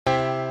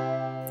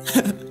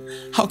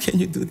How can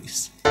you do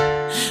this?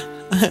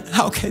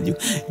 How can you?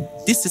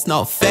 This is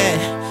not fair.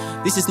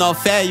 This is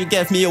not fair. You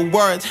gave me a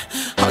word.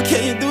 How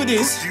can you do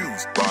this?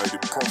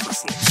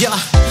 Yeah,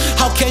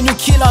 how can you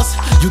kill us?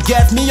 You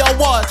gave me your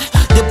word.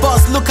 The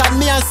boss looked at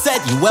me and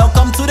said, "You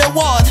welcome to the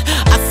world."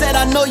 I said,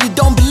 "I know you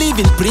don't believe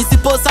in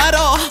principles at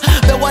all,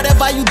 but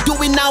whatever you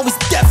doing now is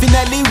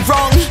definitely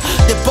wrong."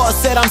 The boss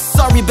said, "I'm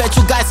sorry, but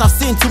you guys have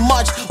seen too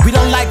much. We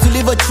don't like to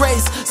leave a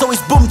trace, so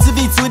it's Boom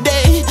TV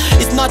today.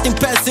 It's nothing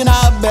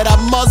personal, but I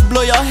must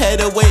blow your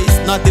head away.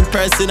 It's nothing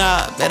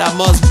personal, but I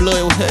must blow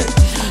your head."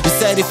 You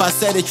said if I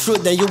said the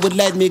truth, then you would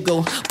let me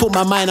go. Put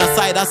my mind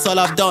aside, that's all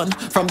I've done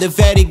from the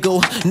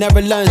vertigo.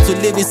 Never learned to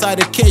live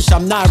inside a cage,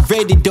 I'm not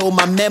ready though.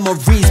 My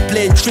memories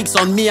playing tricks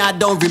on me, I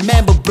don't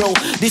remember, bro.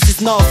 This is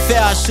not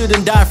fair, I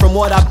shouldn't die from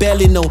what I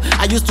barely know.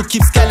 I used to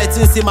keep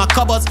skeletons in my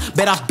cupboards,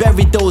 but I've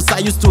buried those. I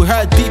used to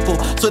hurt people,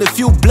 so the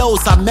few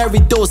blows I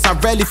married those. I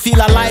rarely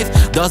feel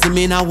alive, doesn't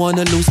mean I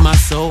wanna lose my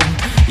soul.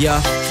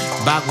 Yeah,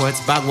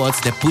 backwards,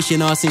 they're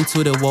pushing us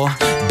into the wall.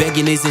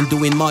 Begging isn't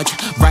doing much.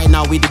 Right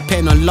now we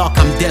depend on luck.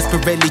 I'm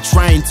desperately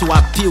trying to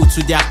appeal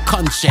to their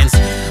conscience,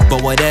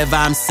 but whatever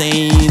I'm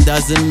saying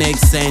doesn't make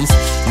sense.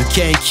 You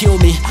can't kill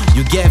me,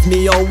 you gave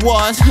me your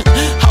word.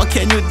 How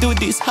can you do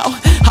this?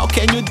 How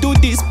can you do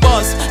this,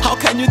 boss? How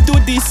can you do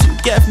this? You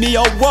gave me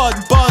your word,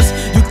 boss.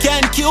 You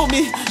can't kill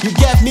me, you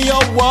gave me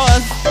your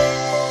word.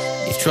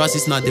 If trust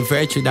is not the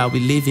virtue that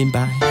we're living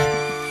by,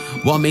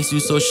 what makes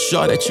you so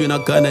sure that you're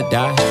not gonna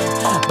die?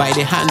 By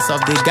the hands of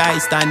the guy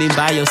standing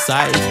by your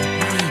side.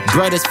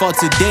 Brothers for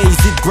today,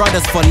 is it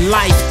brothers for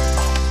life?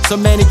 So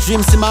many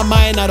dreams in my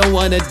mind, I don't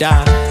wanna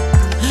die.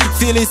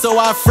 Feeling so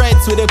afraid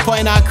to the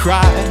point I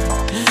cry.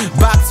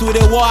 Back to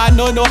the war, I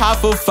don't know how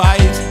to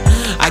fight.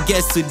 I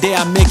guess today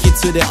I make it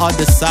to the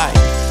other side.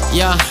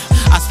 Yeah,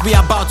 as we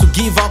about to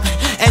give up,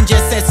 Angel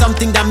said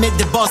something that made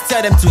the boss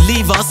tell them to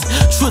leave us.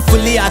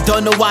 Truthfully, I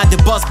don't know why the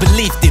boss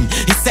believed him.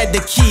 He said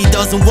the key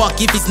doesn't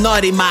work if it's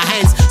not in my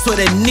hands, so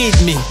they need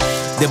me.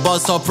 The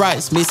boss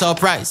surprised, me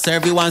surprised,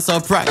 everyone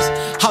surprised.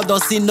 How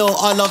does he know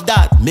all of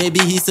that? Maybe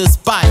he's a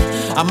spy.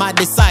 I might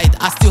decide,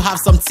 I still have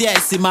some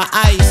tears in my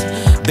eyes,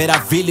 but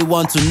I really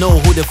want to know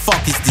who the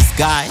fuck is this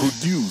guy.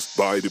 Produced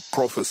by the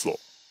Professor.